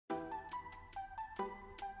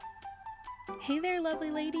Hey there,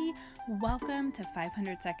 lovely lady. Welcome to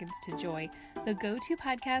 500 Seconds to Joy, the go-to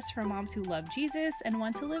podcast for moms who love Jesus and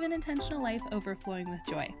want to live an intentional life overflowing with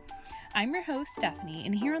joy. I'm your host, Stephanie,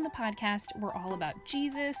 and here on the podcast, we're all about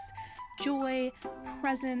Jesus, joy,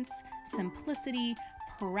 presence, simplicity,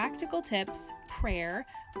 practical tips, prayer,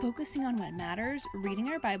 focusing on what matters, reading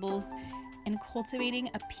our Bibles, and cultivating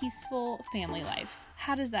a peaceful family life.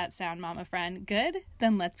 How does that sound, mama friend? Good?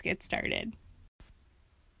 Then let's get started.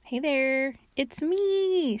 Hey there, it's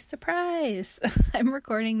me! Surprise! I'm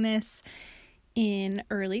recording this in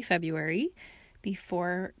early February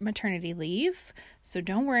before maternity leave, so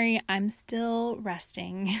don't worry, I'm still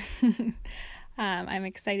resting. I'm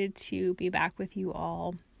excited to be back with you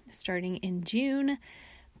all starting in June,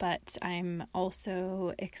 but I'm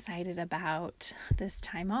also excited about this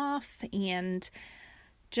time off, and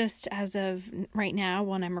just as of right now,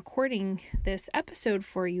 when I'm recording this episode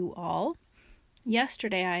for you all,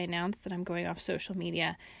 yesterday I announced that I'm going off social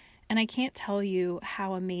media, and I can't tell you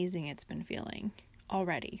how amazing it's been feeling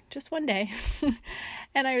already, just one day.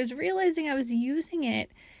 And I was realizing I was using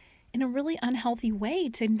it in a really unhealthy way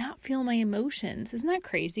to not feel my emotions. Isn't that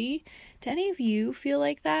crazy? Do any of you feel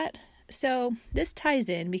like that? So this ties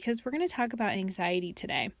in because we're going to talk about anxiety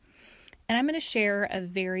today, and I'm going to share a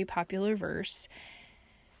very popular verse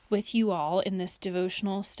with you all in this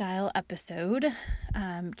devotional style episode.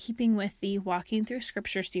 Keeping with the Walking Through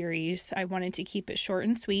Scripture series, I wanted to keep it short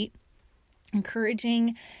and sweet,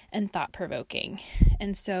 encouraging, and thought-provoking.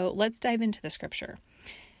 And so let's dive into the scripture.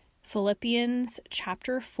 Philippians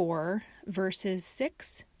chapter 4, verses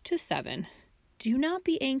 6 to 7. Do not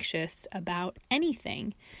be anxious about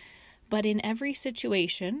anything, but in every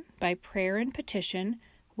situation, by prayer and petition,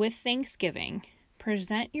 with thanksgiving,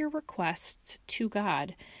 present your requests to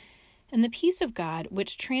God, and the peace of God,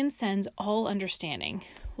 which transcends all understanding,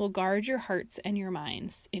 will guard your hearts and your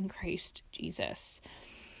minds in Christ Jesus.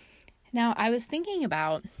 Now, I was thinking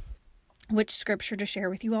about which scripture to share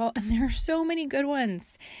with you all, and there are so many good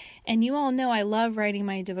ones. And you all know I love writing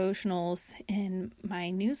my devotionals in my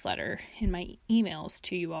newsletter, in my emails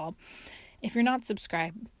to you all. If you're not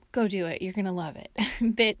subscribed, go do it. You're going to love it.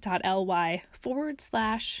 bit.ly/monthly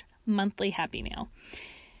happy mail.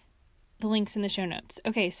 The link's in the show notes.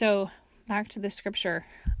 Okay, so back to the scripture.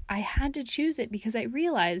 I had to choose it because I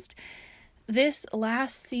realized this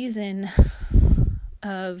last season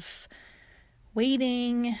of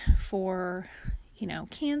waiting for,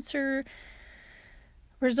 cancer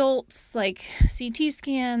results, like CT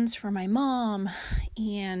scans for my mom,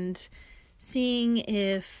 and seeing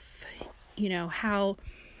if, how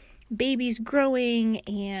baby's growing,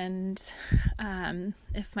 and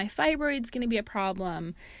if my fibroid's going to be a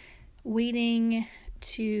problem, waiting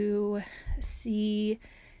to see,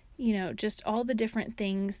 just all the different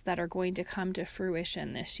things that are going to come to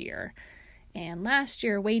fruition this year. And last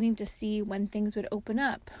year, waiting to see when things would open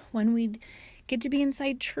up, when we'd get to be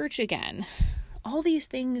inside church again. All these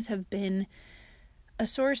things have been a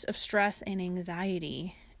source of stress and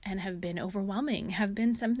anxiety, and have been overwhelming, have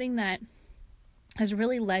been something that has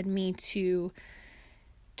really led me to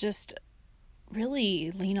just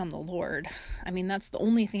really lean on the Lord. I mean, that's the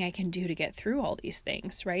only thing I can do to get through all these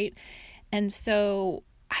things, right? And so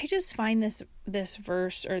I just find this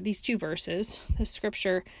verse, or these two verses, the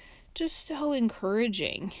scripture, just so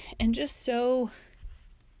encouraging and just so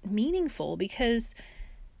meaningful, because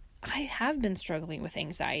I have been struggling with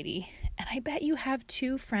anxiety, and I bet you have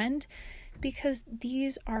too, friend, because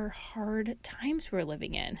these are hard times we're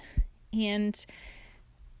living in. And,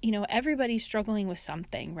 everybody's struggling with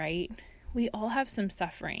something, right? We all have some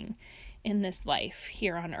suffering in this life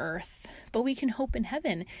here on earth, but we can hope in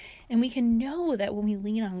heaven, and we can know that when we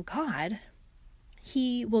lean on God,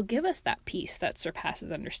 He will give us that peace that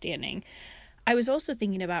surpasses understanding. I was also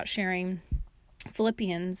thinking about sharing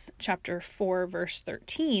Philippians chapter 4, verse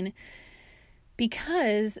 13,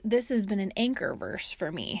 because this has been an anchor verse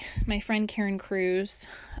for me. My friend Karen Cruz,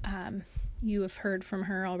 you have heard from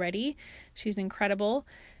her already. She's incredible.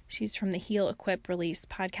 She's from the Heal, Equip, Release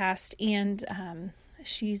podcast, and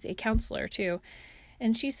she's a counselor too.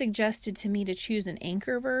 And she suggested to me to choose an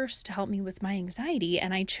anchor verse to help me with my anxiety,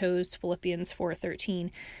 and I chose Philippians 4:13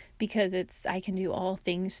 because I can do all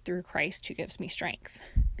things through Christ who gives me strength,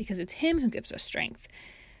 because it's Him who gives us strength.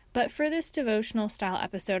 But for this devotional style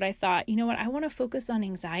episode, I thought, I want to focus on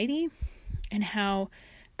anxiety and how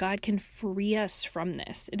God can free us from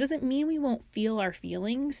this. It doesn't mean we won't feel our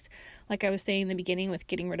feelings. Like I was saying in the beginning with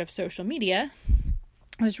getting rid of social media,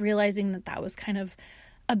 I was realizing that was kind of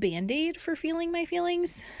a Band-Aid for feeling my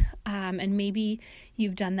feelings. And maybe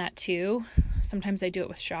you've done that too. Sometimes I do it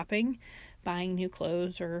with shopping, buying new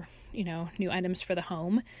clothes or, new items for the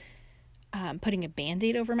home. putting a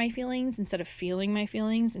Band-Aid over my feelings instead of feeling my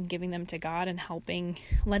feelings and giving them to God and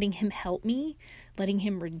letting him help me, letting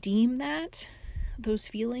him redeem those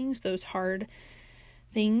feelings, those hard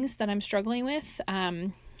things that I'm struggling with.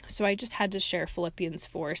 So I just had to share Philippians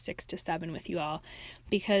 4:6-7 with you all,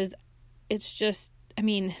 because it's just,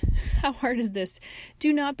 how hard is this?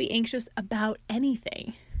 Do not be anxious about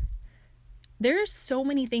anything. There's so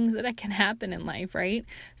many things that can happen in life, right?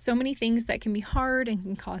 So many things that can be hard and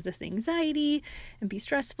can cause us anxiety and be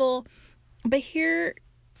stressful. But here,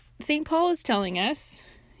 St. Paul is telling us,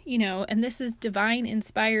 and this is divine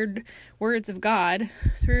inspired words of God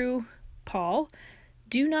through Paul,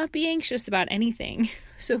 do not be anxious about anything.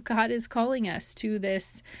 So God is calling us to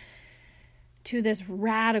this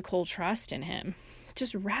radical trust in him.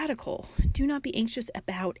 Just radical. Do not be anxious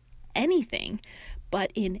about anything,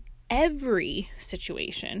 but in every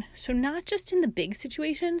situation. So not just in the big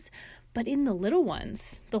situations, but in the little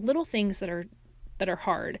ones, the little things that are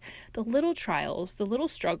hard, the little trials, the little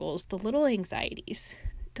struggles, the little anxieties.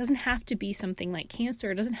 It doesn't have to be something like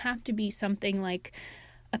cancer. It doesn't have to be something like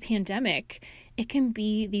a pandemic. It can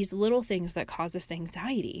be these little things that cause us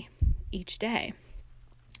anxiety each day.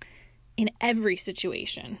 In every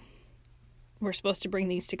situation, we're supposed to bring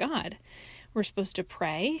these to God. We're supposed to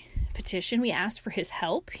pray, petition. We ask for his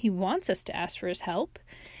help. He wants us to ask for his help.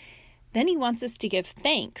 Then he wants us to give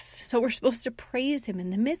thanks. So we're supposed to praise him in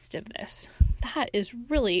the midst of this. That is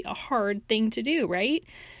really a hard thing to do, right?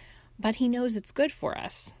 But he knows it's good for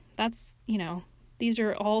us. That's, these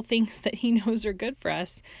are all things that he knows are good for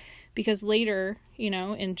us, because later,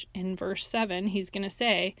 in verse 7, he's going to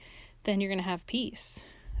say, then you're going to have peace.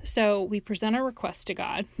 So we present our request to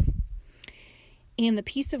God. And the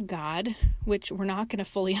peace of God, which we're not going to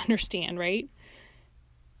fully understand, right,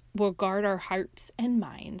 will guard our hearts and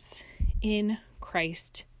minds in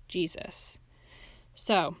Christ Jesus.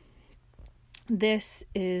 So this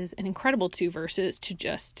is an incredible 2 verses to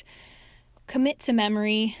just commit to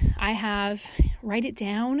memory. Write it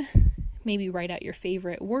down, maybe write out your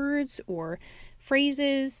favorite words or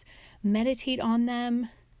phrases, meditate on them,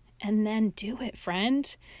 and then do it,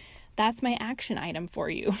 friend. That's my action item for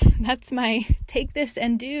you. That's my take this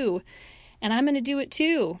and do. And I'm going to do it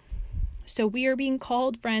too. So we are being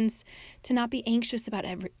called, friends, to not be anxious about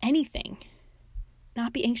anything.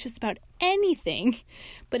 Not be anxious about anything.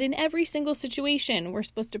 But in every single situation, we're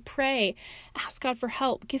supposed to pray, ask God for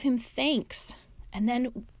help, give him thanks. And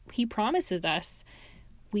then he promises us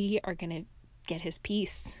we are going to get his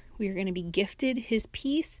peace. We are going to be gifted his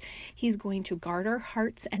peace. He's going to guard our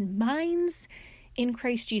hearts and minds in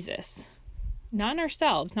Christ Jesus. Not in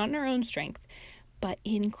ourselves, not in our own strength, but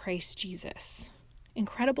in Christ Jesus.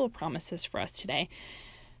 Incredible promises for us today.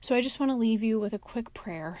 So I just want to leave you with a quick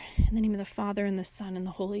prayer in the name of the Father and the Son and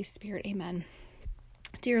the Holy Spirit. Amen.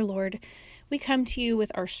 Dear Lord, we come to you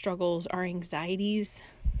with our struggles, our anxieties,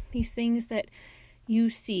 these things that you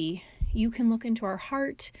see. You can look into our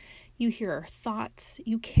heart. You hear our thoughts.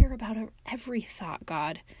 You care about every thought,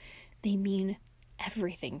 God. They mean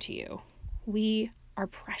everything to you. We are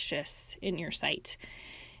precious in your sight.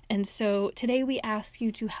 And so today we ask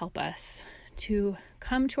you to help us, to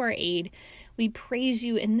come to our aid. We praise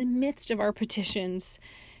you in the midst of our petitions.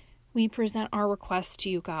 We present our requests to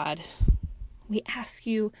you, God. We ask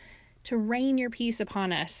you to rain your peace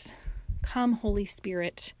upon us. Come, Holy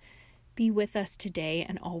Spirit, be with us today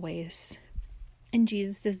and always. In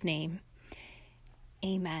Jesus' name,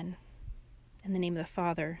 amen. In the name of the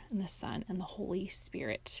Father, and the Son, and the Holy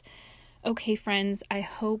Spirit. Okay, friends, I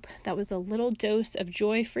hope that was a little dose of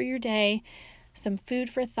joy for your day, some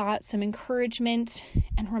food for thought, some encouragement,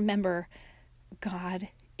 and remember, God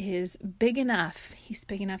is big enough. He's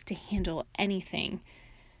big enough to handle anything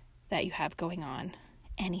that you have going on,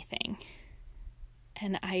 anything.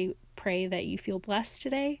 And I pray that you feel blessed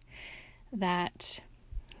today, that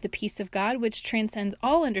the peace of God, which transcends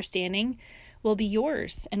all understanding, will be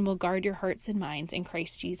yours and will guard your hearts and minds in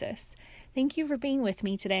Christ Jesus. Thank you for being with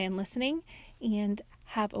me today and listening, and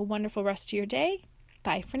have a wonderful rest of your day.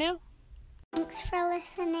 Bye for now. Thanks for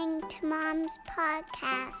listening to Mom's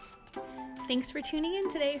podcast. Thanks for tuning in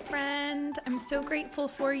today, friend. I'm so grateful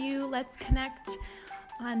for you. Let's connect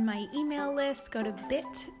on my email list. Go to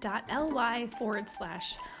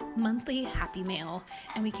bit.ly/monthly happy mail,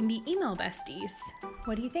 and we can be email besties.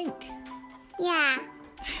 What do you think? Yeah.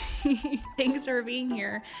 Thanks for being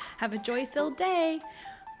here. Have a joy-filled day.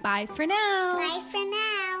 Bye for now. Bye for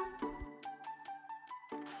now.